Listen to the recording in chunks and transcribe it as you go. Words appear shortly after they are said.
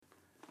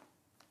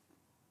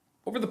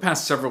Over the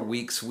past several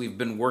weeks, we've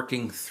been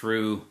working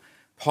through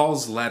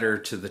Paul's letter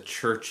to the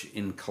church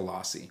in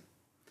Colossae.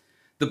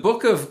 The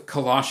book of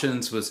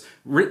Colossians was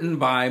written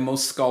by,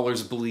 most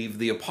scholars believe,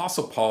 the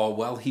Apostle Paul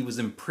while he was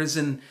in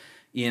prison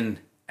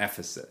in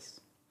Ephesus.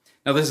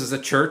 Now, this is a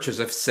church,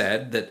 as I've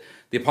said, that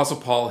the Apostle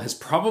Paul has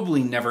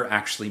probably never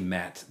actually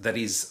met, that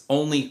he's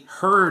only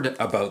heard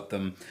about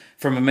them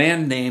from a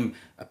man named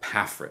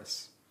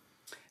Epaphras.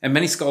 And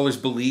many scholars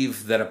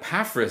believe that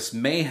Epaphras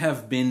may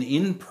have been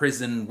in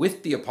prison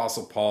with the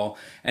Apostle Paul,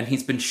 and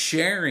he's been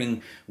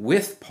sharing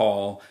with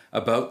Paul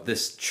about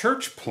this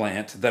church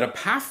plant that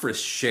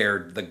Epaphras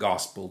shared the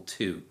gospel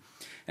to.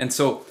 And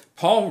so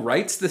Paul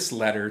writes this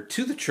letter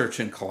to the church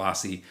in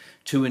Colossae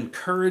to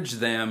encourage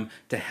them,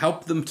 to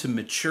help them to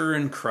mature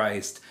in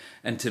Christ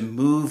and to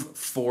move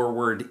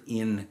forward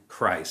in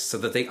Christ so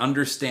that they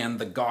understand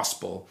the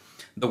gospel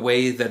the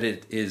way that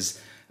it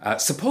is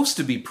supposed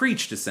to be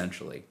preached,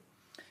 essentially.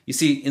 You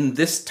see, in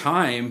this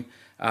time,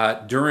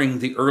 during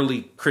the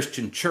early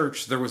Christian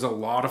church, there was a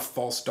lot of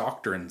false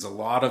doctrines, a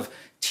lot of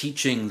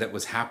teaching that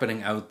was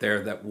happening out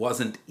there that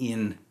wasn't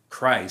in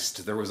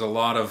Christ. There was a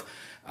lot of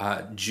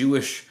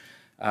Jewish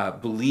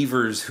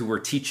believers who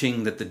were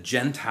teaching that the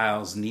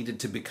Gentiles needed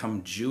to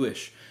become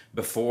Jewish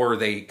before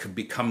they could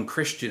become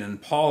Christian. And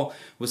Paul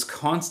was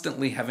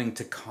constantly having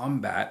to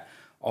combat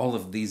all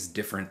of these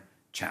different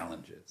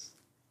challenges.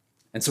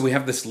 And so we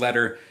have this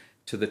letter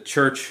to the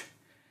church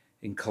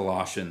in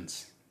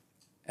Colossians.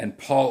 And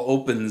Paul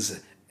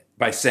opens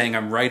by saying,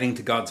 I'm writing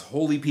to God's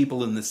holy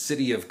people in the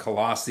city of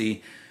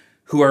Colossae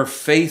who are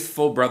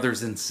faithful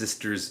brothers and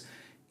sisters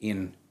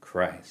in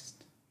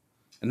Christ.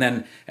 And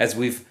then, as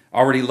we've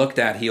already looked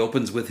at, he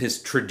opens with his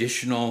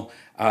traditional,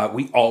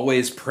 we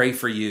always pray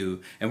for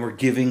you, and we're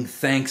giving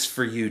thanks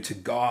for you to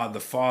God, the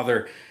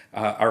Father,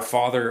 our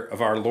Father of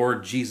our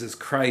Lord Jesus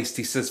Christ.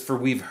 He says, for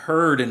we've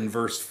heard in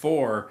verse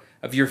 4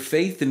 of your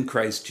faith in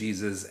Christ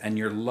Jesus and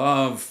your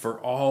love for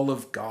all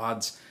of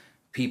God's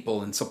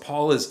people. And so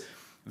Paul is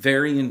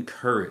very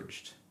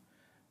encouraged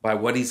by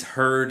what he's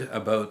heard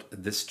about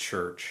this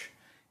church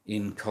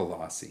in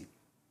Colossae.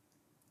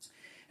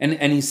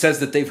 And he says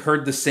that they've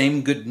heard the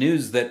same good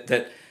news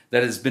that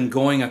has been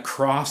going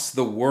across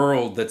the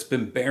world, that's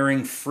been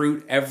bearing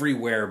fruit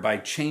everywhere by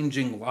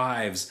changing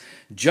lives,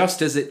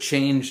 just as it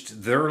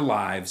changed their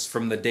lives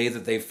from the day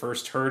that they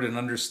first heard and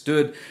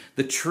understood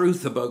the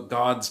truth about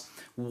God's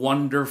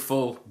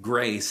wonderful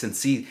grace. And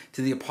see,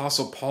 to the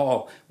Apostle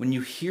Paul, when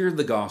you hear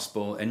the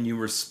gospel and you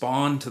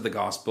respond to the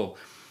gospel,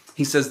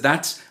 he says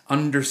that's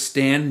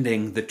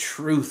understanding the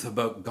truth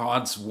about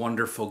God's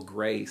wonderful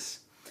grace.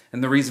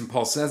 And the reason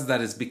Paul says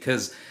that is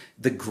because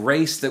the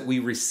grace that we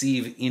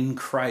receive in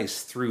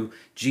Christ through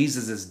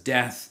Jesus'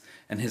 death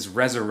and his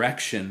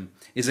resurrection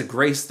is a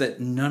grace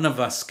that none of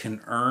us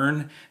can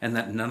earn and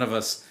that none of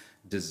us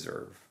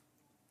deserve.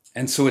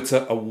 And so it's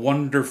a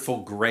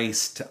wonderful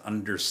grace to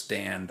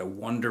understand, a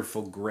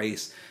wonderful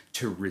grace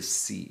to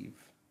receive.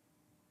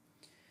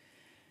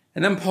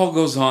 And then Paul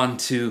goes on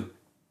to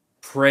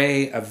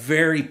pray a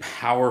very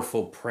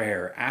powerful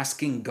prayer,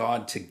 asking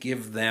God to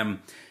give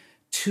them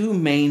two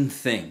main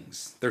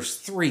things. There's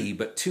three,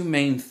 but two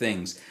main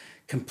things: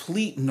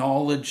 complete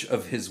knowledge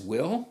of his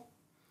will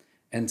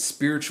and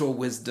spiritual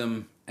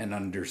wisdom and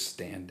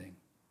understanding.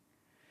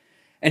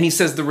 And he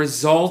says the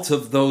result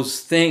of those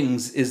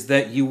things is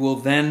that you will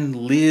then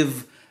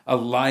live a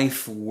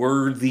life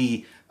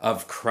worthy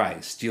of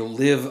Christ. You'll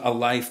live a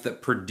life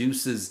that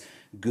produces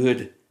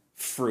good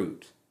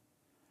fruit.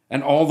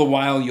 And all the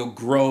while you'll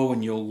grow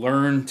and you'll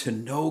learn to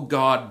know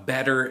God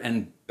better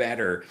and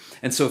better.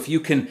 And so if you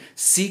can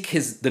seek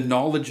the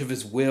knowledge of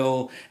his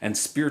will and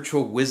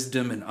spiritual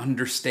wisdom and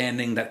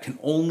understanding that can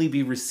only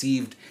be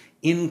received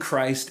in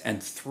Christ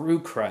and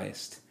through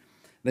Christ,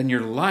 then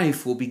your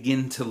life will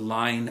begin to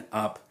line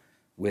up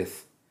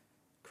with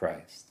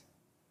Christ.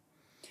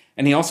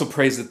 And he also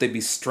prays that they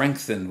be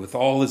strengthened with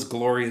all his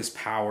glorious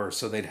power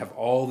so they'd have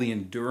all the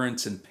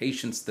endurance and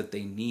patience that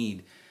they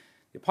need.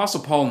 The Apostle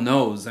Paul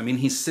knows,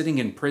 he's sitting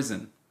in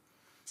prison.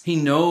 He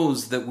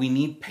knows that we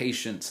need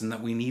patience and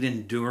that we need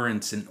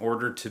endurance in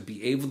order to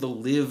be able to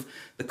live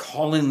the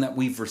calling that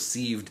we've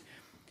received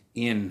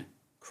in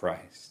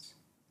Christ.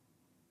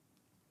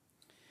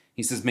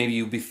 He says, maybe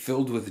you'll be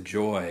filled with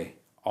joy,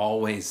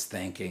 always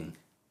thanking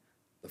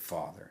the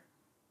Father.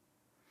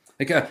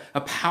 Like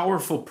a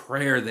powerful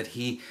prayer that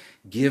he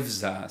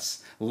gives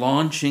us,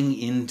 launching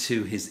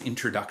into his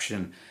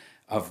introduction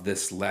of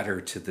this letter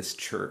to this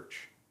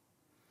church.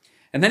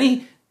 And then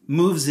he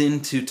moves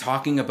into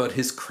talking about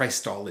his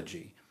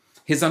Christology,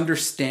 his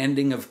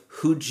understanding of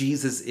who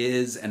Jesus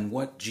is and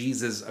what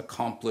Jesus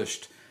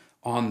accomplished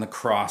on the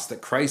cross,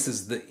 that Christ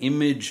is the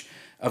image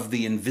of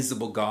the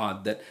invisible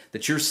God,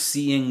 that you're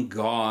seeing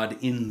God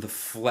in the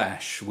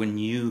flesh when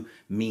you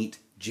meet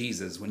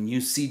Jesus. When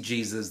you see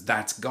Jesus,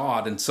 that's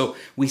God. And so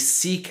we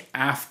seek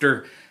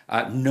after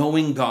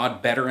knowing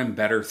God better and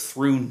better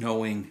through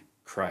knowing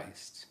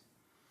Christ.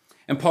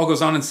 And Paul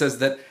goes on and says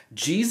that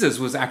Jesus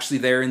was actually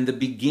there in the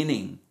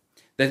beginning,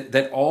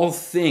 that all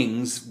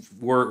things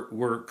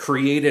were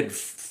created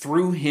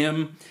through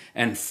him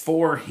and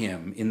for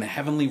him in the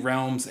heavenly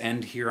realms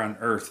and here on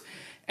earth.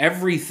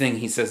 Everything,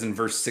 he says in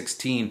verse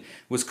 16,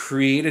 was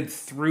created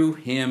through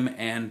him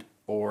and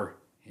for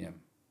him.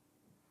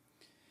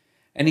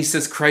 And he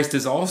says Christ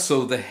is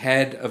also the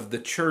head of the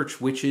church,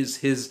 which is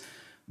his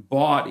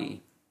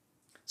body.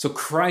 So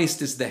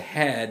Christ is the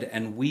head,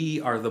 and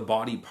we are the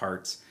body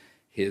parts,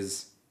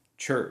 his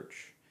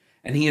church.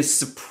 And he is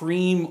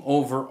supreme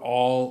over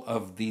all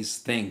of these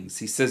things.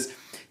 He says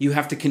you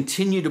have to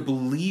continue to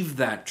believe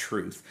that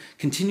truth.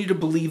 Continue to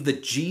believe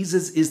that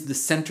Jesus is the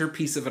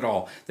centerpiece of it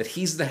all, that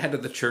he's the head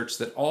of the church,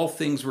 that all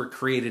things were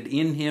created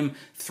in him,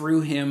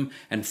 through him,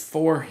 and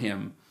for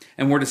him.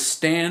 And we're to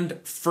stand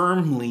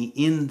firmly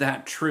in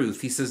that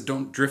truth. He says,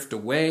 don't drift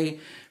away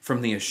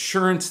from the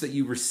assurance that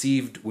you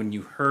received when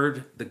you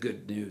heard the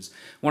good news.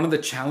 One of the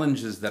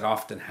challenges that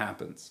often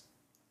happens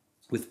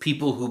with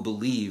people who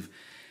believe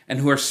and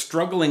who are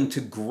struggling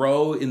to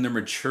grow in their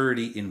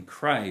maturity in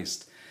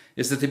Christ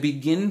is that they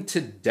begin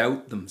to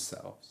doubt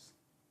themselves.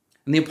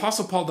 And the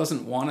Apostle Paul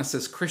doesn't want us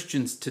as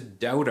Christians to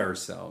doubt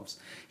ourselves.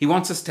 He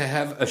wants us to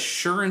have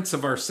assurance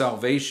of our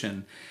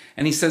salvation.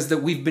 And he says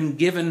that we've been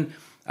given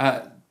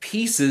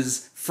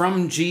pieces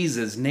from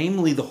Jesus,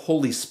 namely the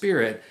Holy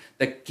Spirit,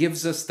 that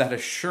gives us that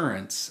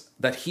assurance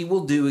that he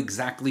will do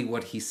exactly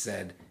what he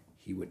said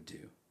he would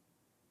do.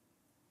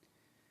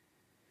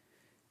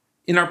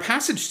 In our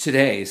passage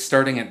today,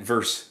 starting at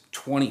verse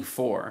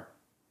 24,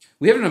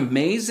 we have an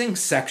amazing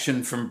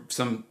section from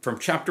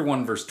chapter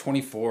 1, verse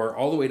 24,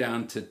 all the way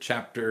down to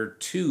chapter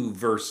 2,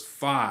 verse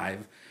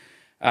 5.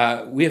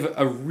 We have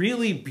a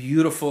really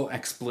beautiful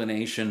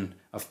explanation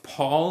of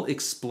Paul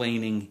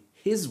explaining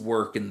his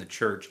work in the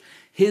church,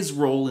 his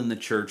role in the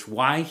church,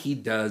 why he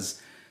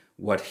does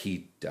what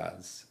he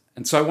does.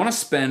 And so I want to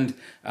spend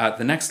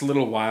the next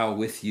little while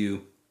with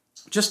you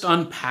just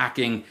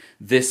unpacking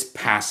this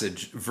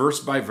passage verse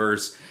by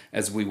verse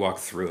as we walk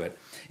through it.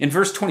 In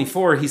verse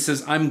 24, he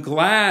says, I'm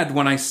glad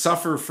when I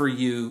suffer for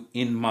you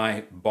in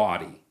my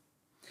body.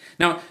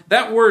 Now,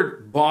 that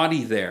word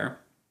body there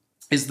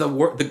is the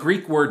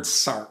Greek word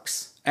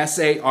sarx,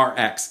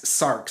 S-A-R-X,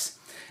 sarx.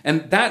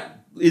 And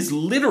that is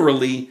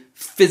literally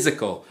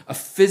physical, a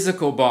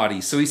physical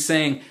body. So he's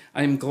saying,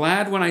 I'm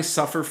glad when I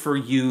suffer for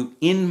you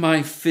in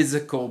my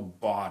physical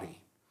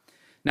body.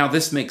 Now,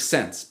 this makes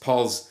sense.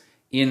 Paul's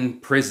in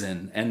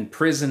prison, and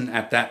prison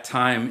at that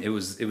time, it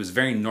was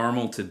very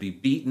normal to be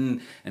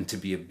beaten and to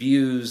be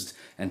abused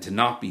and to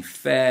not be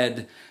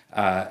fed.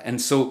 And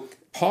so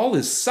Paul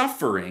is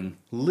suffering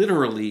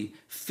literally,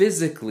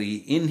 physically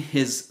in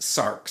his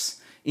sarx,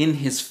 in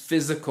his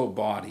physical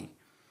body.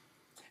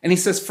 And he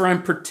says, for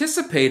I'm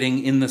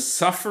participating in the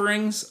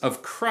sufferings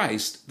of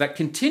Christ that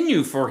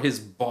continue for his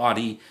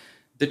body,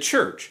 the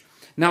church.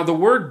 Now, the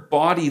word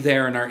body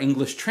there in our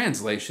English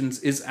translations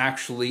is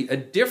actually a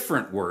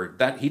different word.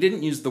 That he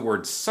didn't use the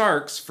word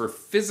sarx for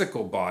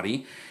physical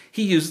body.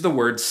 He used the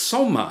word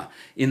soma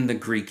in the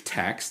Greek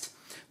text,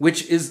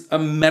 which is a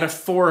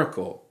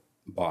metaphorical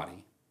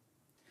body.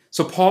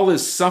 So Paul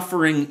is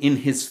suffering in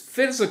his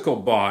physical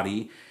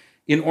body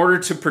in order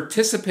to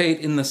participate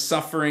in the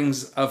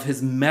sufferings of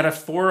his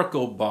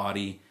metaphorical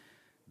body,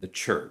 the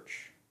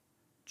church.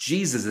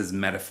 Jesus'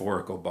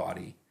 metaphorical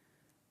body,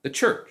 the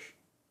church.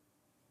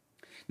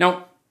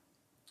 Now,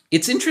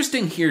 it's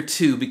interesting here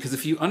too, because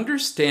if you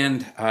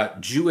understand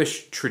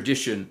Jewish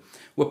tradition,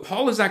 what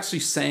Paul is actually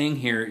saying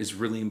here is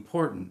really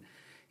important.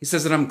 He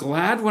says that I'm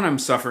glad when I'm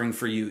suffering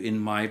for you in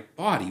my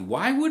body.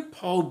 Why would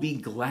Paul be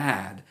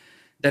glad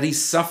that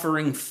he's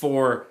suffering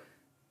for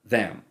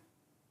them?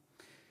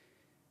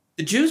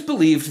 The Jews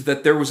believed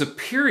that there was a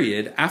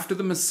period after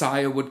the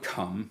Messiah would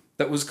come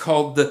that was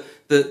called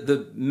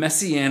the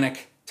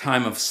Messianic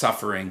time of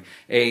suffering,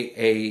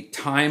 a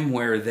time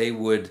where they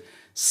would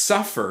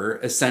suffer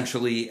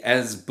essentially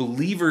as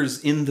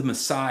believers in the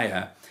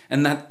Messiah,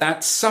 and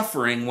that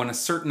suffering, when a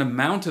certain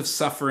amount of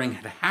suffering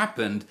had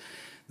happened,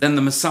 then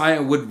the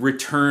Messiah would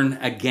return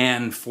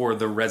again for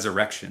the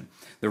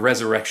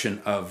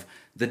resurrection of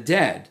the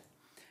dead.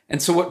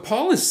 And so what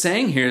Paul is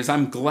saying here is,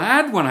 I'm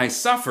glad when I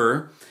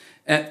suffer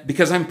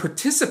because I'm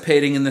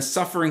participating in the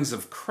sufferings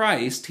of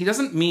Christ. He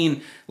doesn't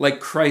mean like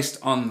Christ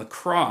on the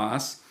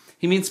cross.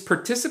 He means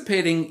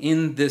participating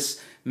in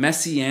this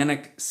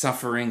messianic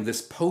suffering,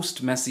 this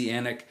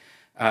post-messianic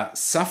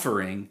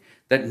suffering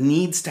that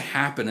needs to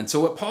happen. And so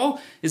what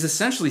Paul is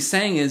essentially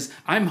saying is,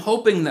 I'm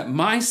hoping that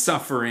my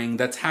suffering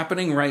that's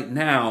happening right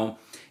now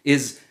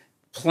is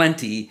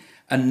plenty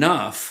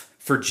enough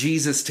for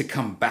Jesus to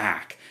come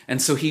back.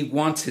 And so he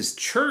wants his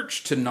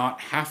church to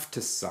not have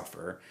to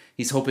suffer.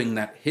 He's hoping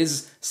that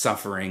his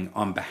suffering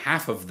on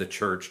behalf of the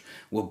church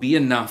will be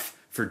enough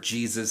for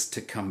Jesus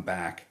to come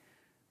back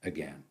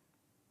again.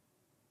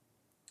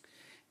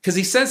 Because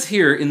he says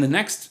here in the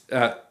next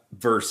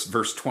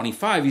verse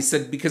 25, he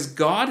said, because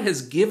God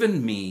has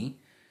given me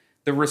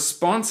the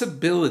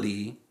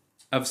responsibility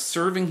of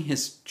serving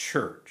his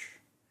church.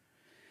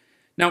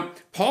 Now,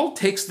 Paul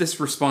takes this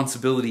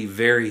responsibility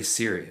very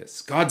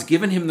serious. God's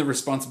given him the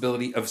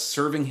responsibility of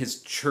serving his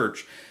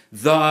church,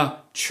 the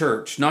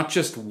church, not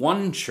just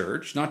one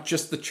church, not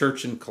just the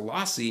church in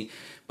Colossae,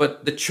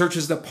 but the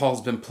churches that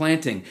Paul's been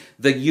planting,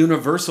 the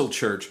universal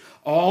church,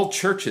 all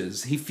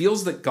churches. He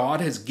feels that God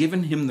has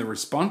given him the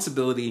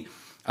responsibility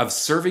of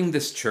serving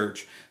this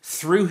church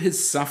through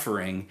his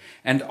suffering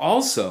and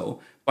also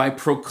by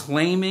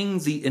proclaiming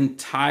the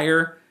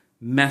entire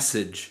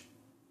message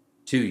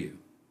to you.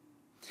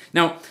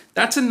 Now,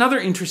 that's another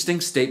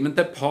interesting statement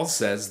that Paul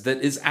says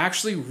that is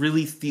actually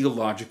really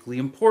theologically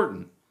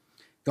important.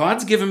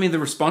 God's given me the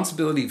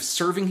responsibility of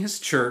serving his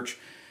church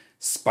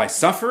by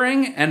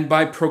suffering and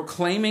by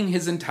proclaiming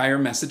his entire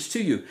message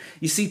to you.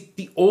 You see,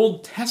 the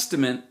Old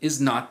Testament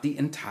is not the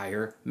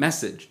entire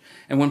message.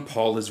 And when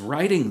Paul is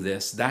writing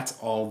this, that's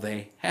all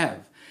they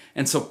have.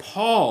 And so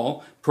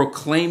Paul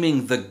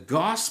proclaiming the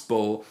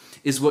gospel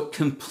is what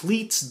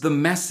completes the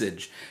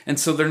message. And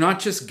so they're not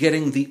just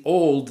getting the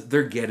old,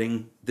 they're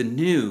getting the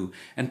new.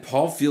 And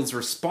Paul feels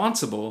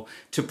responsible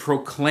to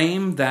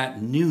proclaim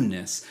that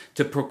newness,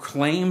 to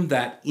proclaim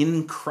that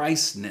in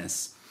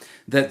Christness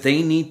that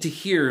they need to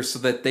hear so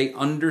that they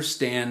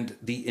understand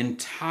the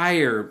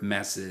entire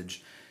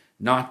message,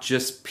 not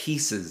just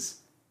pieces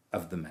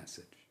of the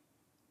message.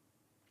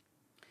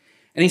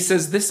 And he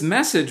says this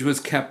message was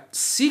kept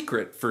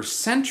secret for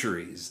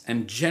centuries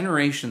and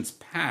generations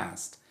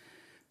past,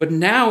 but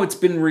now it's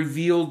been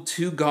revealed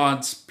to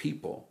God's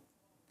people.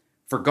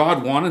 For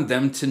God wanted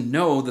them to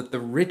know that the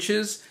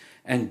riches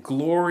and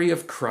glory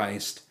of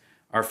Christ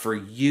are for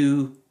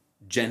you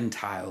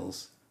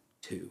Gentiles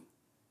too.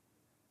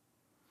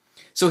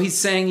 So he's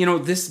saying,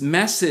 this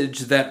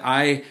message that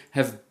I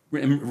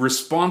am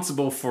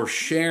responsible for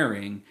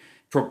sharing,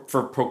 for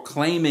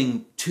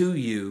proclaiming to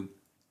you,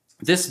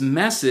 this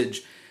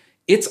message,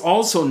 it's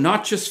also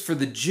not just for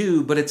the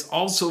Jew, but it's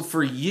also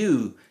for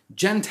you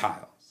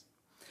Gentiles.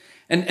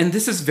 And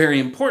this is very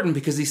important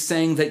because he's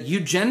saying that you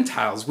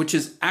Gentiles, which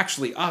is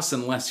actually us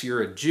unless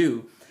you're a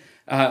Jew,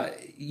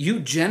 you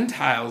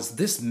Gentiles,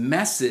 this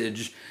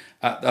message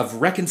of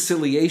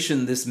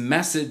reconciliation, this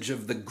message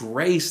of the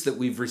grace that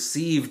we've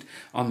received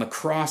on the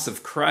cross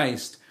of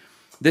Christ,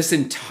 this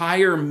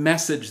entire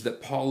message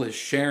that Paul is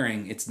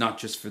sharing, it's not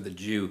just for the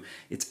Jew,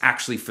 it's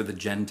actually for the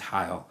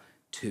Gentile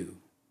too.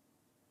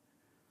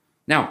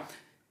 Now,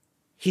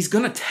 he's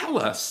going to tell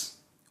us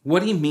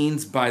what he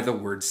means by the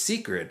word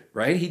secret,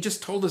 right? He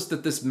just told us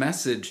that this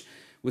message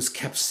was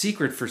kept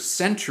secret for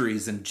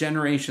centuries and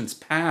generations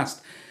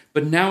past,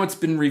 but now it's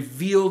been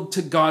revealed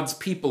to God's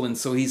people. And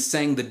so he's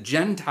saying the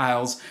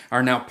Gentiles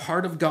are now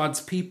part of God's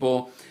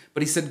people,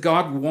 but he said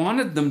God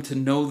wanted them to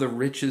know the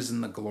riches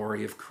and the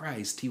glory of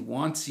Christ. He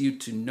wants you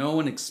to know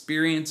and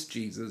experience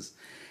Jesus.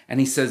 And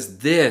he says,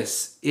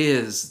 this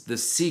is the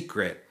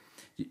secret.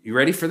 You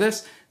ready for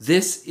this?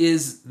 This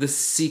is the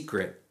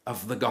secret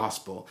of the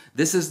gospel.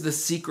 This is the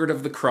secret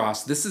of the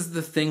cross. This is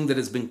the thing that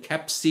has been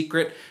kept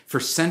secret for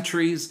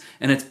centuries,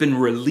 and it's been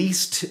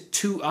released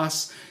to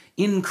us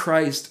in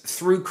Christ,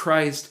 through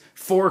Christ,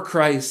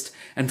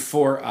 and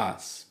for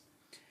us.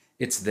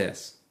 It's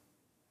this,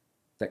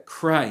 that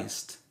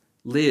Christ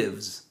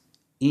lives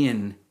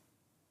in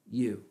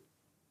you.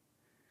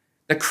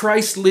 That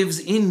Christ lives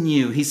in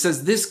you. He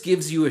says this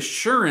gives you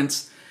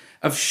assurance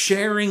of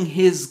sharing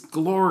his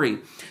glory.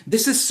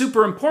 This is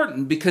super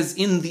important because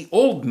in the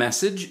old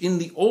message, in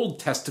the Old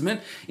Testament,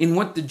 in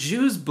what the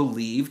Jews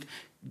believed,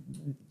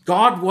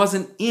 God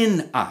wasn't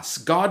in us.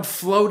 God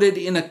floated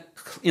in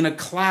a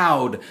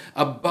cloud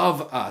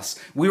above us.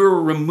 We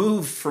were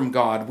removed from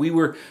God. We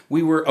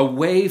were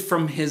away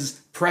from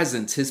his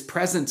presence. His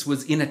presence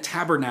was in a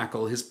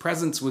tabernacle. His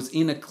presence was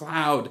in a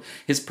cloud.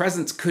 His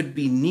presence could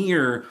be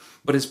near,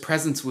 but his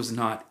presence was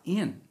not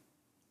in.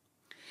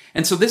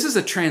 And so this is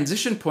a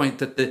transition point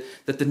that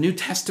the New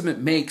Testament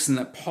makes, and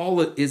that Paul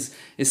is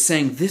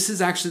saying this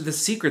is actually the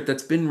secret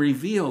that's been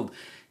revealed.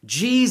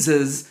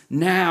 Jesus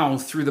now,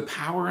 through the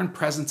power and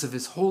presence of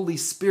his Holy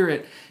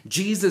Spirit,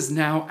 Jesus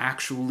now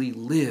actually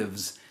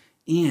lives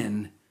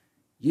in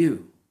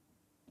you.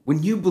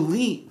 When you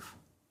believe,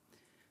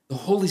 the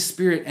Holy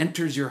Spirit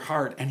enters your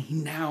heart and he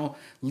now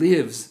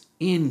lives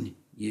in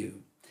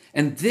you.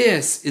 And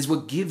this is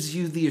what gives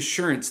you the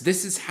assurance.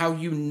 This is how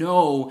you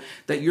know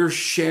that you're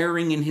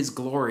sharing in his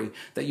glory,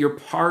 that you're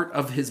part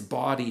of his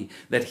body,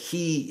 that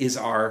he is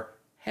our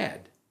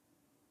head,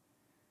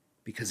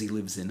 because he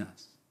lives in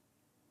us.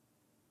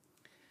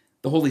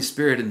 The Holy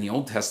Spirit in the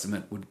Old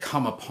Testament would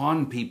come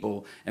upon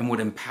people and would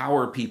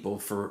empower people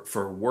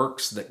for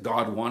works that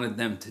God wanted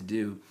them to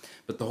do,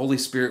 but the Holy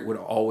Spirit would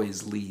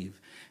always leave.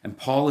 And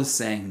Paul is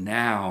saying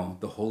now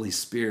the Holy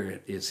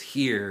Spirit is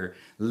here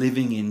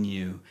living in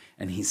you,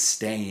 and he's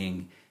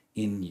staying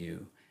in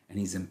you, and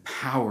he's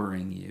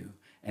empowering you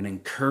and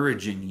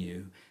encouraging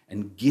you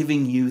and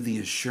giving you the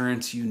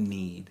assurance you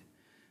need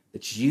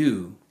that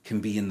you can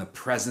be in the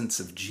presence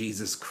of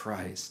Jesus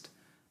Christ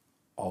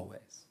always.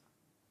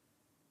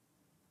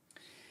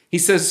 He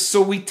says,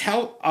 so we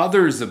tell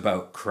others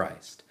about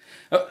Christ.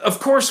 Of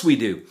course we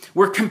do.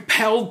 We're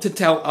compelled to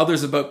tell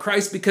others about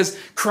Christ because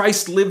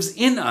Christ lives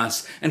in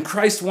us and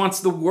Christ wants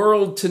the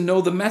world to know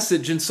the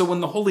message. And so when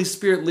the Holy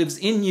Spirit lives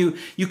in you,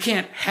 you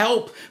can't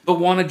help but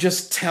want to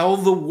just tell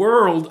the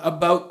world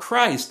about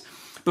Christ.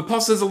 But Paul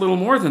says a little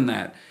more than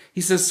that.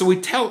 He says, so we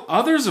tell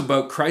others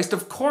about Christ.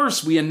 Of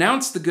course, we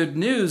announce the good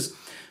news,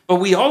 but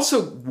we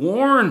also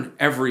warn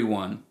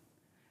everyone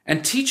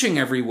and teaching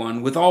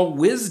everyone with all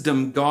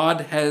wisdom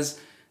God has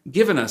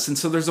given us. And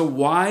so there's a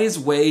wise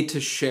way to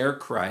share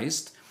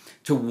Christ,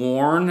 to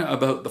warn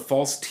about the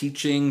false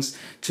teachings,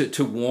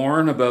 to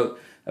warn about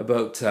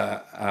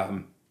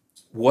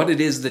what it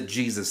is that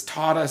Jesus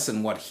taught us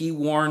and what he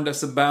warned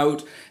us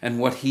about and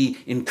what he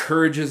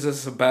encourages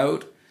us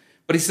about.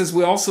 But he says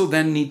we also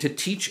then need to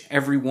teach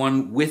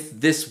everyone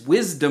with this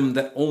wisdom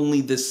that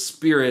only the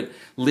Spirit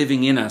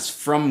living in us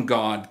from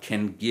God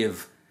can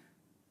give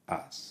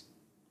us.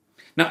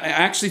 Now, I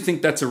actually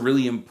think that's a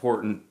really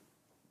important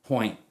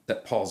point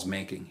that Paul's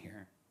making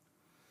here.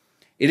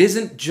 It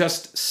isn't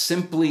just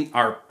simply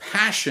our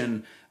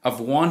passion of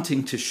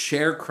wanting to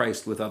share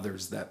Christ with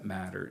others that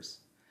matters.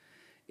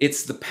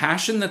 It's the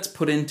passion that's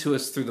put into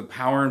us through the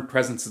power and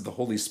presence of the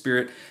Holy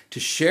Spirit to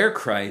share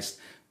Christ,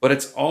 but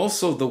it's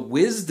also the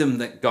wisdom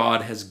that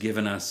God has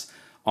given us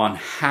on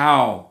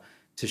how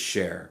to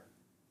share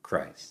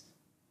Christ.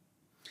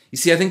 You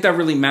see, I think that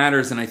really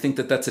matters, and I think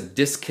that that's a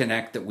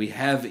disconnect that we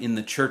have in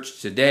the church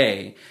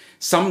today.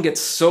 Some get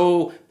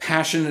so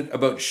passionate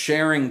about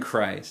sharing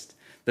Christ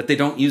that they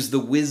don't use the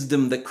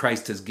wisdom that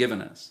Christ has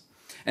given us.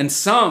 And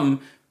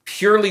some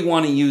purely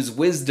want to use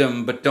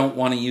wisdom but don't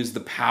want to use the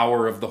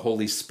power of the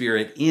Holy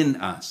Spirit in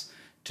us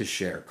to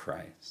share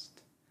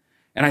Christ.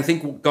 And I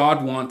think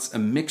God wants a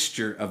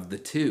mixture of the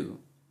two.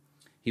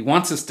 He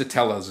wants us to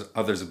tell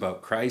others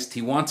about Christ.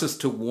 He wants us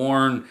to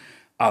warn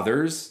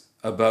others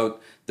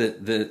about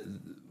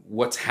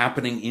what's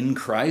happening in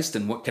Christ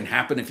and what can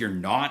happen if you're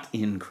not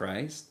in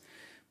Christ.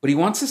 But he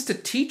wants us to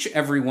teach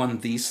everyone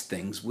these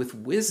things with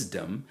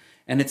wisdom,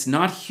 and it's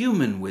not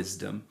human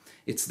wisdom.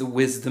 It's the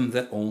wisdom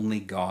that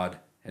only God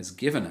has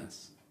given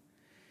us.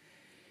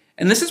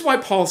 And this is why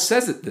Paul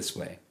says it this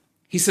way.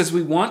 He says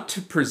we want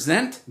to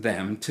present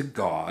them to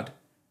God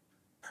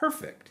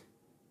perfect.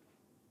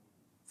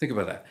 Think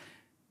about that.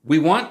 We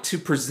want to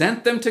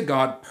present them to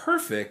God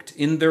perfect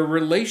in their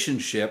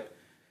relationship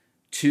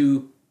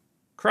to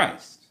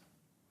Christ.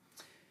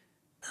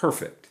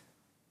 Perfect.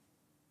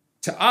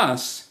 To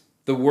us,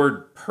 the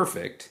word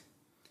perfect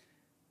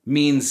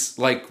means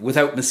like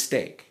without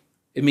mistake.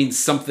 It means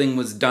something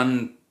was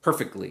done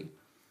perfectly.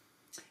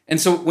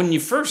 And so when you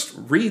first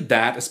read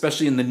that,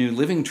 especially in the New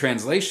Living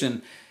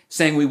Translation,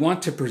 saying we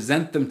want to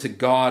present them to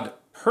God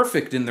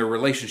perfect in their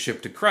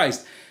relationship to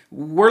Christ,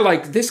 we're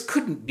like, this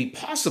couldn't be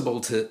possible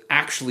to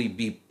actually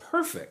be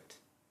perfect.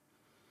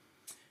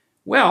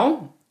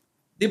 Well,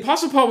 the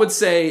Apostle Paul would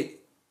say,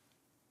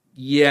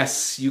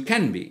 yes, you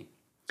can be.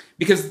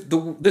 Because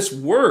this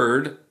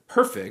word,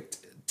 perfect,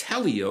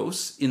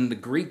 teleos, in the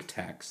Greek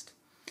text,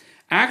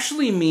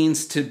 actually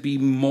means to be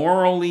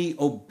morally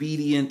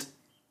obedient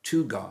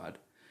to God.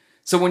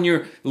 So when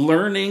you're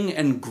learning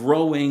and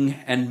growing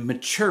and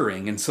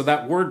maturing, and so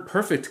that word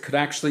perfect could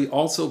actually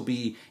also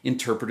be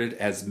interpreted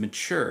as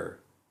mature.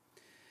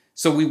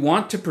 So we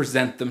want to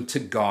present them to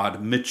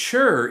God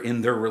mature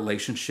in their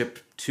relationship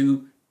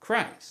to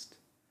Christ.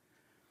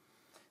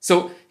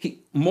 So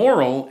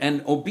moral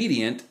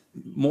obedience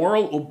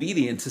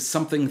is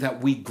something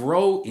that we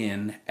grow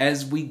in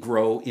as we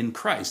grow in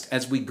Christ,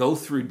 as we go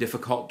through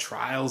difficult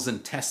trials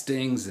and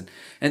testings.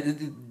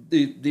 And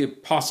the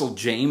Apostle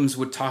James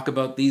would talk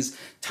about these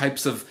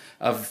types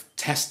of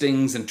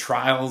testings and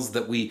trials,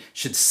 that we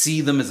should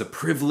see them as a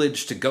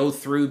privilege to go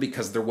through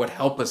because they're what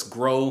help us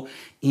grow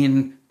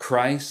in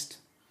Christ.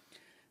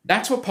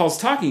 That's what Paul's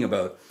talking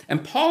about.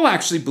 And Paul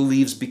actually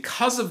believes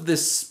because of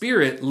this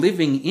Spirit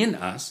living in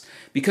us,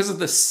 because of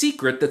the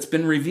secret that's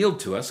been revealed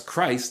to us,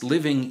 Christ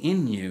living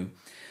in you,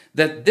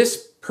 that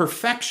this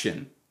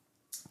perfection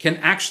can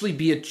actually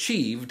be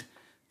achieved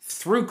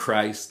through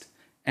Christ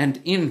and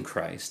in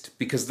Christ,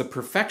 because the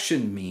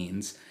perfection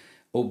means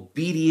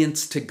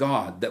obedience to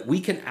God, that we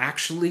can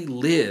actually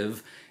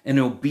live an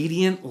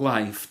obedient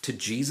life to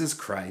Jesus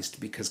Christ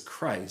because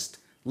Christ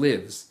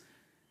lives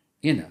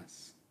in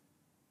us.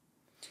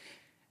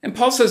 And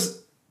Paul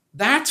says,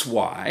 that's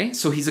why,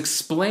 so he's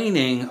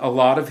explaining a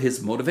lot of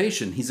his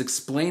motivation. He's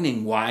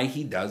explaining why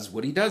he does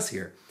what he does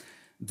here.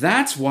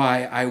 That's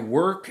why I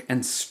work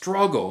and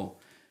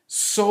struggle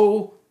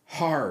so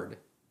hard.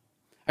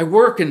 I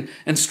work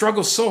and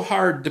struggle so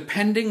hard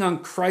depending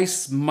on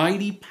Christ's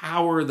mighty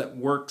power that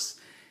works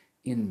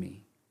in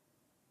me.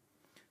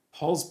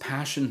 Paul's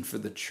passion for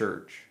the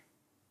church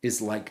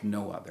is like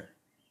no other.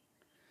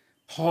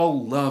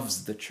 Paul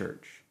loves the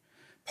church.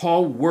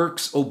 Paul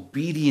works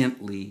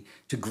obediently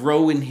to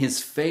grow in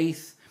his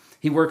faith.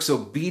 He works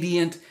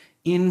obedient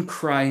in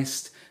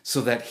Christ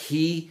so that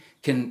he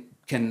can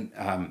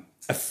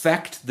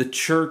affect the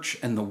church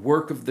and the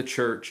work of the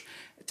church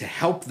to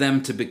help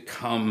them to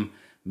become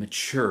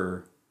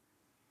mature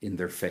in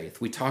their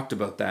faith. We talked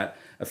about that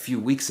a few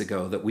weeks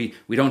ago, that we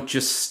don't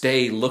just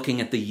stay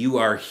looking at the "you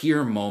are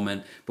here"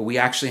 moment, but we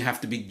actually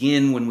have to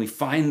begin when we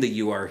find the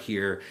 "you are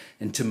here"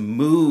 and to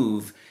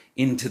move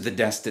into the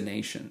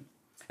destination.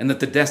 And that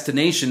the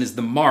destination is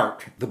the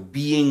mark, the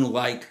being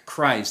like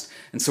Christ.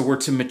 And so we're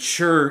to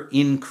mature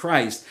in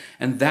Christ.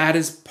 And that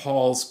is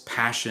Paul's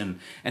passion.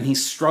 And he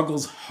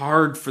struggles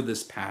hard for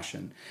this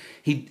passion.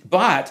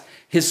 But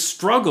his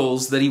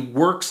struggles that he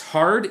works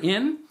hard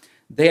in,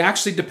 they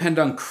actually depend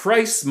on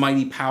Christ's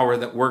mighty power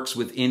that works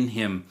within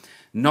him,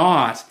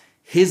 not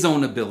his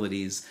own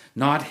abilities,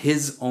 not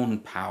his own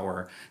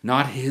power,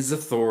 not his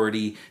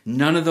authority.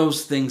 None of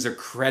those things are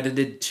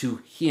credited to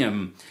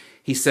him.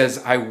 He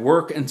says, I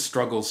work and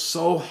struggle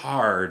so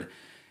hard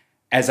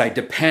as I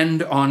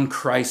depend on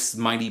Christ's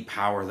mighty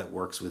power that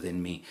works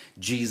within me.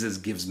 Jesus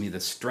gives me the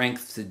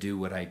strength to do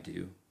what I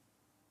do.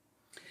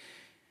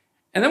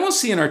 And then we'll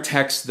see in our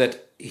text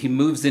that he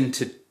moves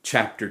into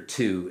chapter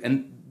 2.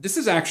 And this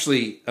is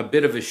actually a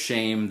bit of a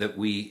shame that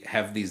we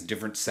have these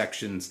different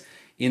sections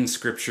in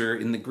Scripture.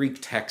 In the Greek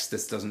text,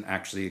 this doesn't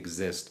actually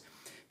exist,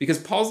 because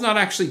Paul's not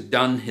actually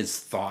done his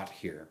thought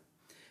here.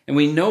 And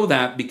we know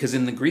that because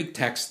in the Greek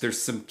text,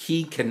 there's some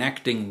key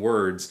connecting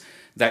words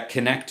that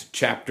connect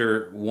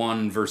chapter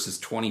 1, verses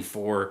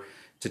 24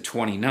 to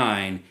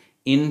 29,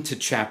 into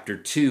chapter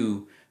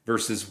 2,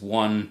 verses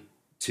 1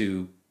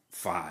 to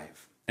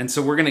 5. And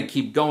so we're going to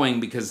keep going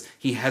because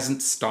he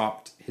hasn't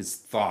stopped his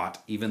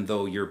thought, even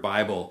though your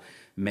Bible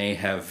may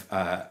have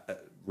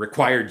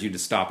required you to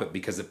stop it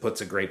because it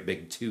puts a great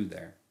big 2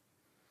 there.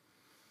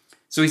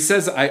 So he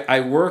says, I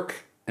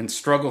work and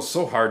struggle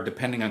so hard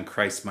depending on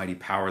Christ's mighty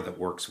power that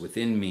works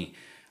within me.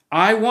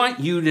 I want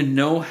you to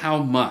know how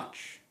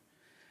much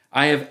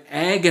I have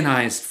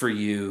agonized for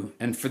you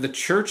and for the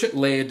church at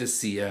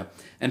Laodicea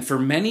and for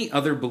many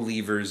other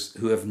believers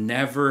who have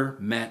never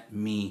met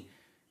me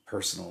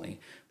personally.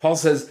 Paul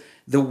says,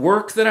 the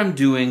work that I'm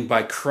doing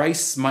by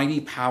Christ's mighty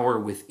power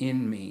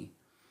within me,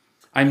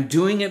 I'm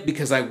doing it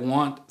because I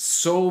want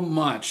so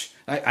much.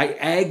 I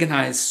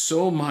agonize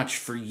so much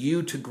for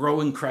you to grow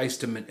in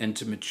Christ and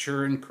to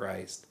mature in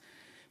Christ,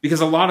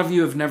 because a lot of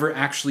you have never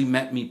actually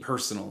met me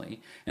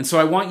personally. And so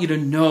I want you to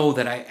know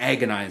that I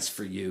agonize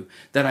for you,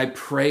 that I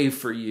pray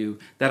for you,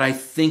 that I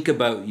think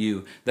about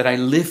you, that I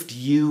lift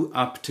you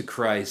up to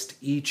Christ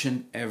each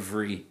and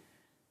every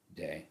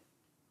day.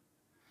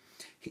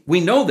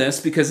 We know this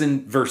because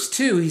in verse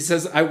 2, he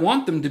says, I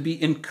want them to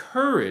be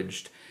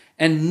encouraged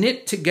and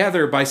knit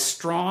together by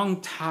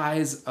strong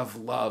ties of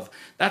love.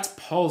 That's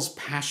Paul's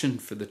passion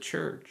for the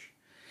church.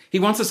 He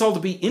wants us all to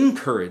be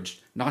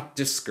encouraged, not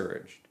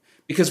discouraged,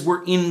 because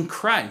we're in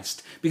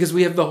Christ, because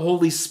we have the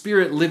Holy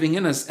Spirit living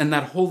in us, and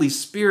that Holy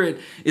Spirit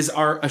is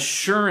our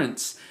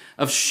assurance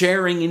of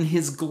sharing in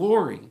his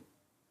glory.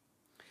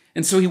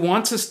 And so he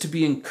wants us to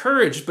be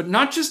encouraged, but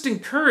not just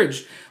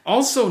encouraged,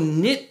 also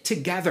knit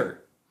together.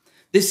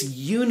 This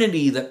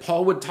unity that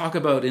Paul would talk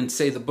about in,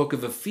 say, the book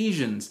of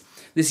Ephesians,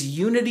 this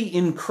unity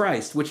in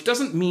Christ, which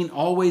doesn't mean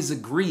always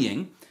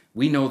agreeing.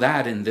 We know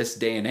that in this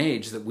day and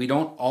age, that we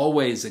don't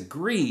always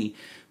agree,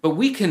 but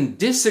we can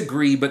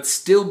disagree but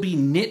still be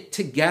knit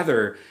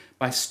together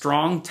by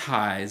strong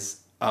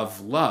ties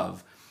of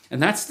love.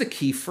 And that's the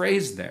key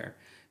phrase there,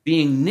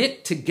 being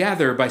knit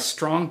together by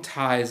strong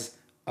ties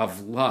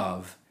of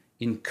love,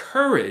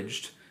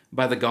 encouraged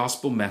by the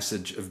gospel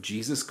message of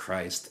Jesus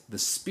Christ, the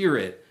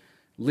Spirit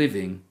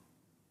living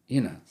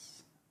in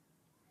us.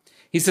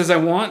 He says, I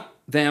want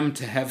them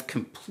to have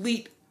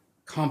complete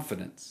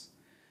confidence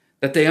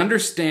that they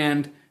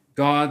understand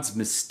God's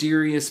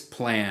mysterious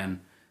plan,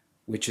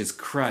 which is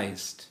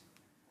Christ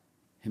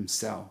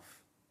himself.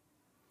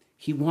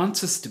 He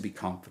wants us to be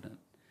confident.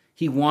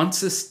 He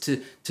wants us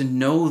to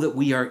know that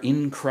we are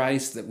in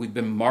Christ, that we've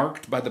been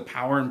marked by the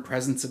power and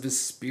presence of his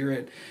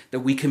Spirit, that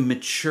we can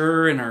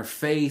mature in our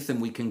faith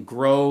and we can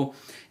grow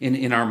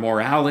in our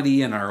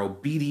morality and our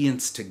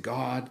obedience to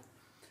God.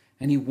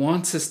 And he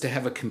wants us to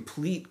have a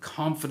complete,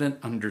 confident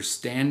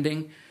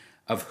understanding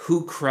of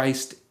who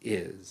Christ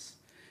is.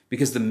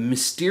 Because the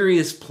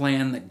mysterious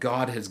plan that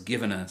God has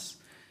given us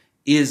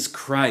is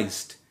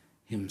Christ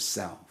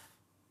himself.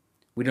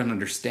 We don't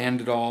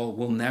understand it all.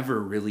 We'll never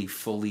really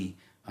fully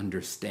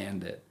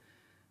understand it.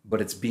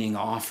 But it's being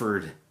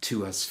offered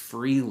to us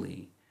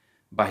freely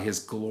by his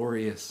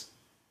glorious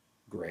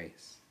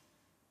grace.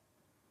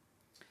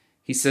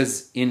 He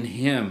says, in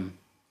him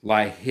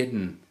lie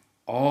hidden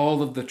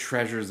all of the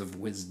treasures of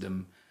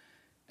wisdom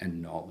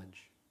and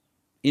knowledge.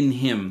 In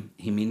him,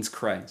 he means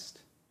Christ.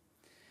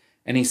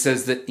 And he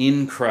says that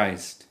in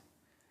Christ,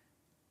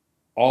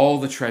 all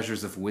the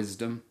treasures of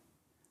wisdom,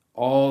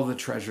 all the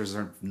treasures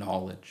of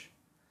knowledge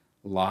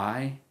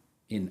lie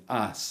in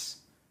us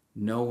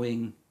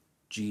knowing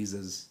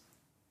Jesus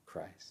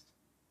Christ.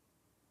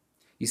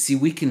 You see,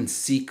 we can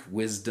seek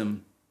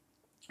wisdom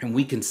and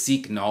we can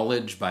seek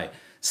knowledge by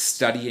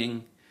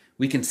studying.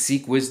 We can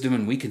seek wisdom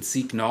and we can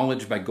seek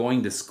knowledge by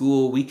going to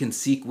school. We can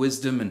seek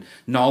wisdom and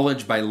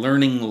knowledge by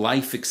learning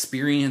life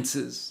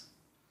experiences.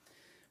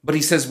 But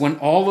he says when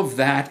all of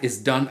that is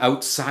done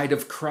outside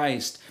of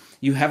Christ,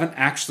 You haven't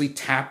actually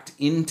tapped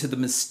into the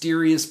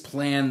mysterious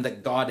plan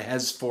that God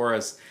has for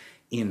us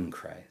in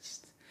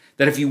Christ.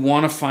 That if you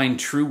want to find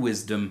true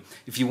wisdom,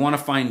 if you want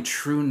to find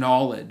true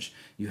knowledge,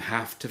 you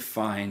have to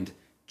find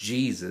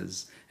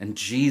Jesus. And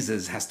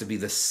Jesus has to be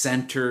the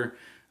center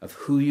of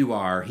who you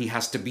are. He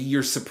has to be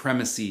your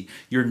supremacy,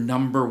 your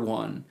number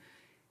one.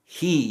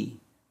 He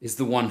is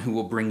the one who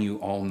will bring you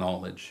all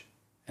knowledge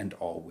and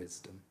all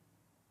wisdom.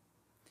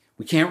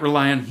 We can't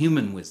rely on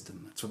human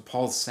wisdom. That's what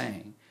Paul's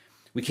saying.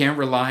 We can't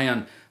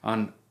rely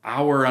on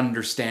our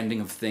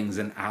understanding of things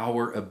and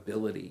our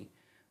ability.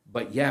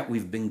 But yet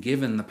we've been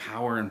given the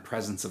power and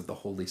presence of the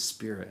Holy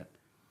Spirit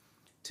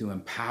to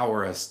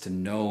empower us to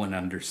know and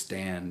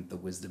understand the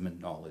wisdom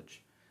and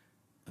knowledge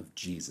of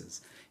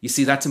Jesus. You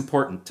see, that's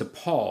important. To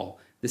Paul,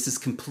 this is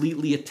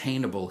completely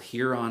attainable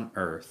here on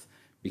earth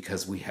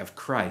because we have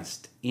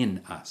Christ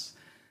in us.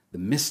 The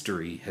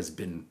mystery has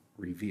been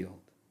revealed.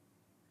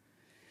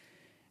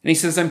 And he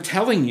says, I'm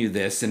telling you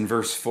this in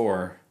verse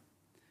 4,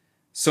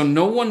 so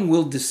no one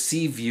will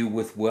deceive you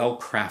with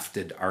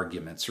well-crafted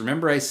arguments.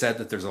 Remember I said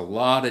that there's a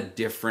lot of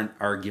different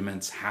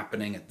arguments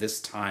happening at this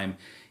time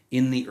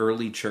in the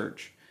early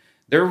church.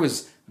 There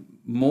was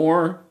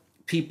more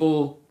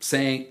people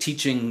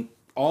teaching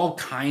all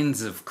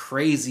kinds of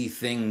crazy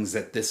things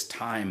at this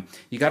time.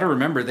 You got to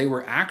remember, they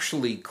were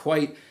actually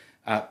quite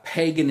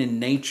pagan in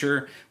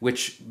nature,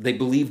 which they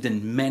believed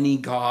in many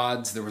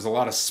gods. There was a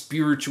lot of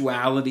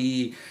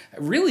spirituality,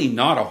 really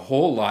not a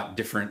whole lot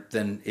different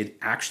than it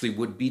actually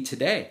would be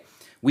today.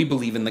 We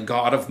believe in the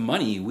god of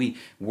money. We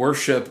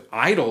worship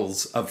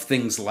idols of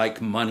things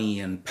like money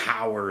and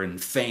power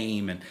and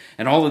fame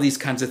and all of these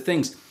kinds of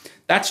things.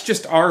 That's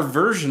just our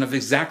version of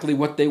exactly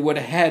what they would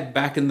have had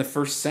back in the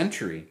first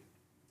century.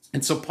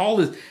 And so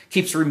Paul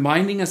keeps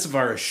reminding us of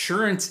our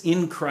assurance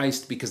in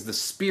Christ because the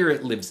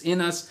Spirit lives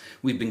in us.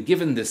 We've been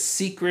given this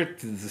secret,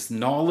 this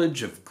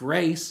knowledge of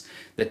grace,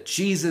 that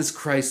Jesus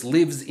Christ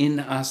lives in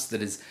us,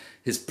 that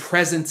his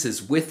presence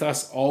is with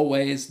us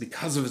always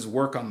because of his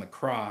work on the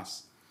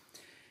cross.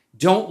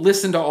 Don't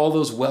listen to all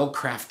those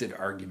well-crafted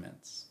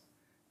arguments.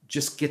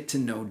 Just get to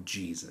know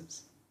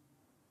Jesus.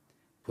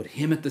 Put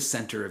him at the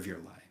center of your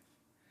life,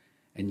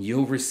 and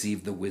you'll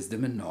receive the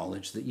wisdom and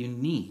knowledge that you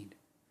need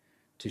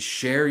to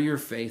share your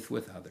faith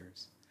with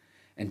others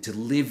and to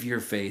live your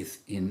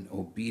faith in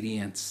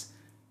obedience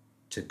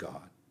to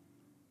God.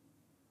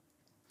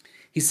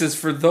 He says,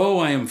 for though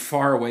I am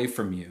far away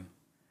from you,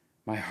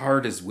 my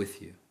heart is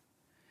with you,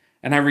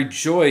 and I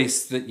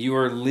rejoice that you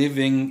are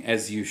living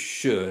as you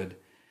should,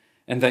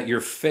 and that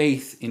your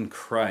faith in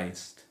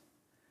Christ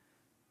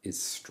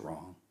is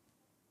strong.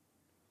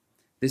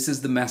 This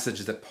is the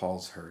message that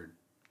Paul's heard.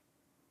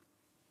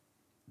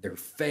 Their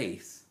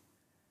faith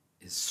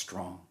is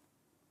strong.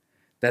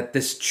 That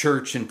this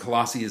church in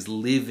Colossae is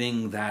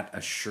living that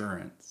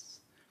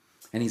assurance.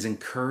 And he's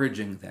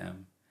encouraging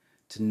them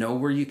to know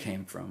where you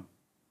came from,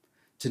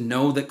 to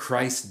know that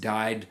Christ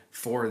died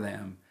for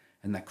them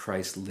and that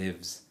Christ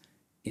lives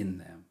in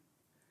them,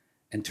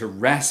 and to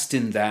rest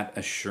in that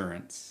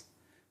assurance,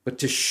 but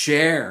to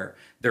share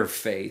their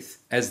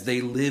faith as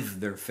they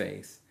live their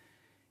faith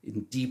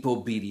in deep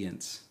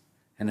obedience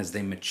and as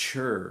they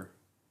mature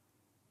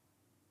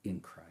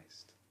in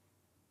Christ.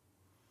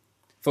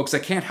 Folks, I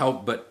can't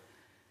help but,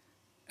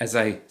 as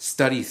I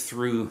study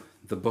through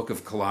the book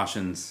of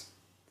Colossians,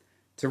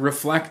 to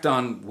reflect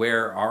on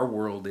where our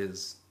world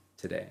is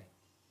today.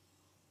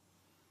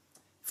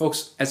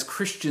 Folks, as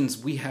Christians,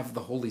 we have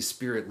the Holy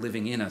Spirit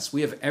living in us.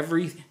 We have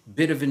every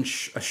bit of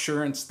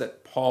assurance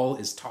that Paul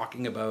is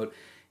talking about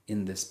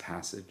in this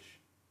passage.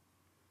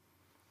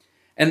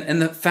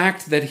 And the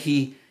fact that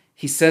he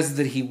says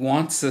that he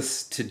wants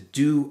us to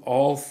do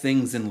all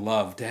things in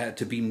love,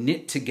 to be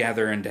knit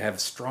together and to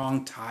have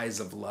strong ties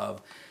of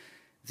love.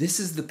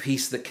 This is the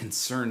piece that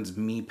concerns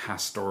me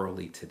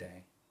pastorally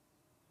today.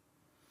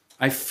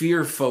 I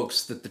fear,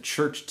 folks, that the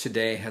church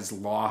today has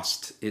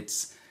lost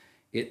its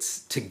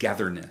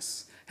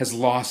togetherness, has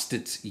lost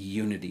its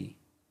unity,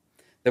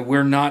 that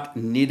we're not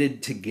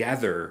knitted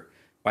together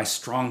by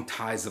strong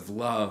ties of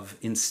love.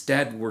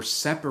 Instead, we're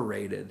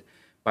separated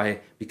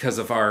because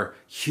of our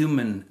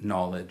human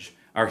knowledge,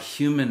 our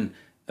human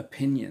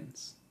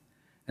opinions.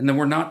 And then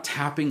we're not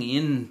tapping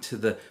into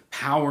the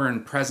power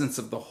and presence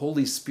of the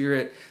Holy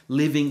Spirit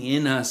living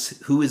in us,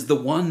 who is the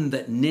one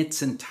that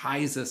knits and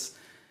ties us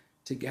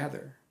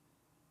together.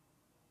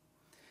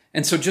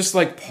 And so just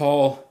like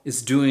Paul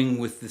is doing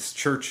with this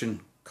church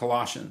in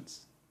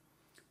Colossians,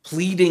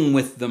 pleading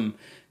with them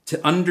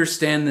to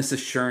understand this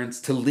assurance,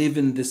 to live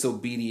in this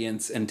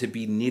obedience, and to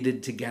be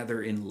knitted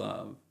together in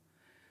love,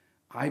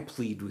 I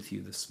plead with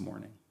you this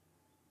morning.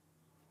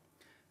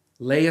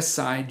 Lay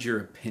aside your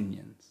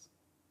opinions.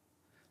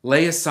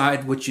 Lay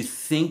aside what you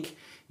think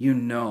you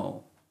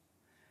know,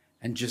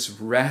 and just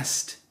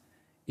rest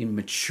in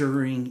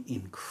maturing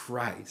in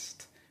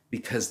Christ,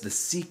 because the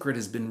secret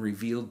has been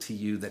revealed to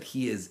you that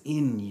he is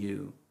in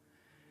you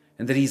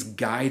and that he's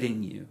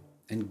guiding you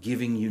and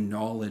giving you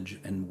knowledge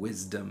and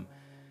wisdom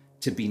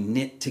to be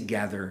knit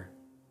together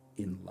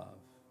in love.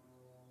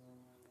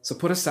 So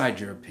put aside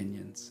your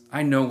opinions.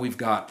 I know we've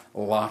got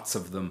lots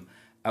of them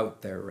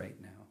out there right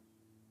now.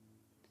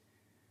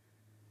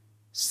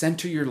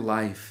 Center your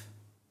life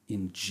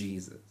in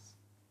Jesus,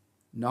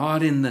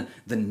 not in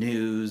the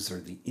news or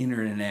the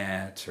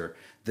internet or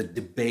the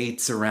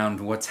debates around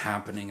what's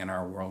happening in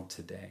our world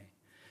today.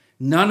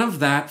 None of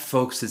that,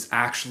 folks, is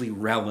actually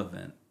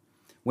relevant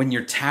when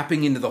you're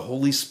tapping into the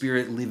Holy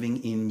Spirit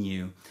living in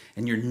you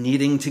and you're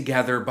knitting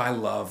together by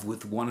love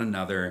with one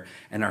another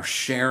and are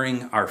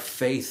sharing our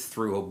faith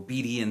through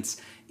obedience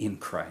in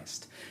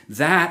Christ.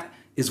 That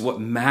is what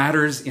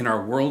matters in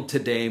our world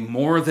today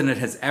more than it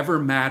has ever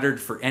mattered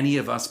for any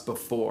of us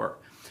before.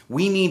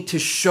 We need to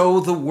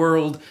show the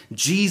world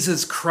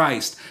Jesus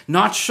Christ,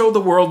 not show the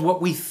world what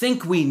we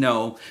think we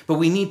know, but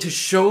we need to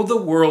show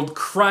the world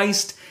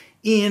Christ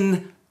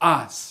in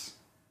us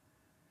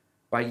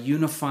by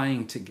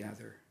unifying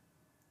together,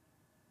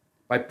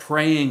 by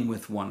praying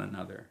with one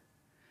another,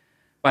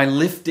 by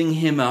lifting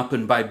him up,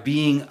 and by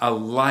being a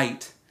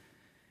light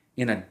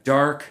in a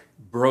dark,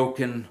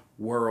 broken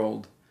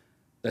world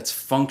that's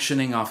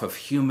functioning off of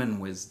human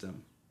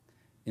wisdom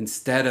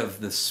instead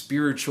of the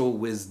spiritual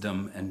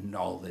wisdom and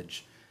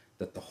knowledge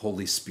that the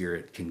Holy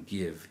Spirit can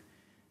give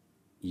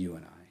you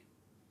and I.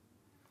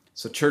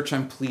 So, church,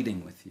 I'm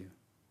pleading with you.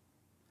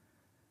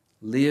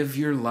 Live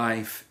your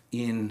life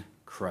in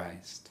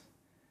Christ,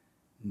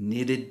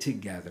 knitted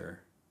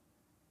together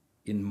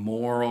in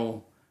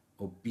moral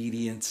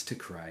obedience to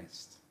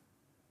Christ.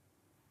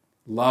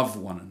 Love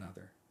one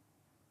another,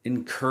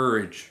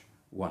 encourage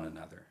one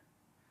another,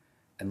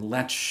 and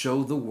let's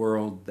show the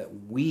world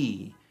that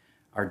we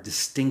are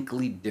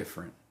distinctly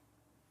different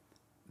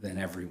than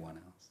everyone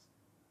else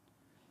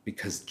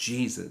because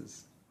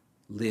Jesus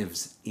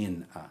lives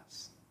in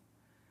us.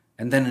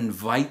 And then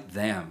invite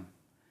them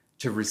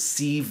to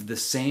receive the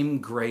same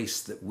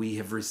grace that we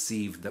have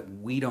received, that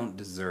we don't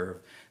deserve,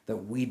 that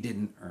we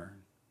didn't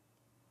earn.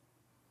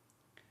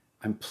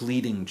 I'm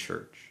pleading,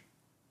 church.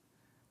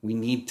 We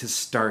need to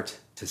start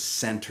to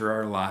center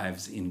our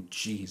lives in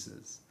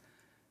Jesus,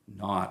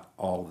 not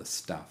all the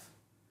stuff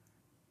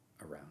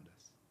around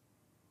us.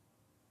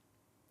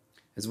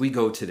 As we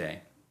go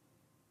today,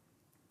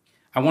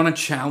 I want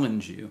to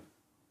challenge you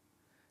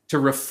to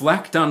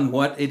reflect on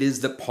what it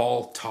is that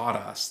Paul taught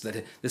us,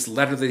 that this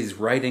letter that he's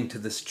writing to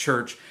this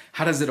church,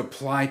 how does it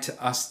apply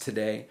to us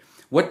today?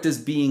 What does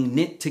being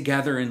knit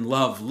together in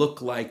love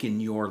look like in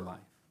your life?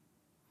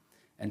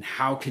 And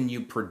how can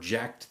you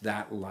project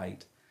that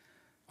light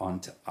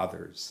onto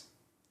others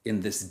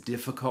in this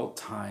difficult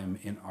time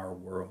in our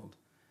world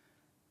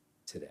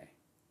today?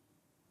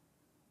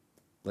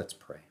 Let's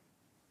pray.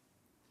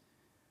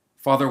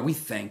 Father, we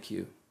thank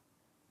you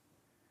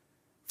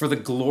for the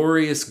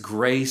glorious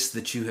grace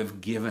that you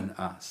have given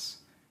us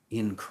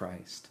in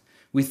Christ.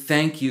 We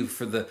thank you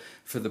for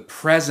the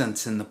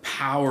presence and the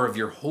power of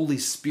your Holy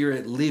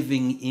Spirit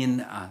living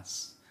in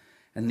us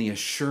and the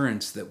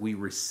assurance that we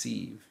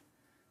receive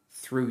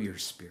through your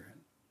Spirit.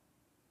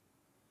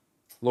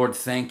 Lord,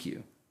 thank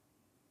you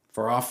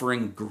for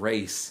offering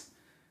grace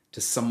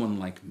to someone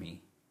like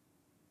me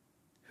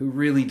who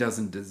really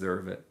doesn't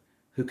deserve it,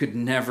 who could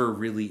never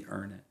really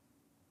earn it.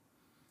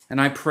 And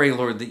I pray,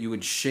 Lord, that you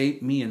would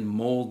shape me and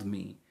mold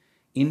me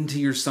into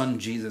your Son,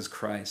 Jesus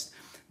Christ,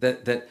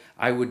 that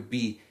I would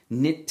be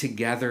knit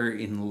together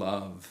in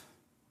love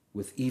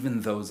with even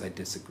those I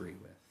disagree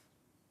with.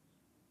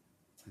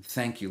 And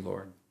thank you,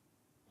 Lord,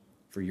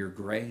 for your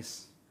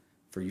grace,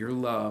 for your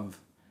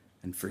love,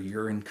 and for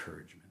your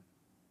encouragement.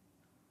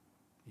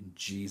 In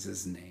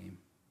Jesus' name.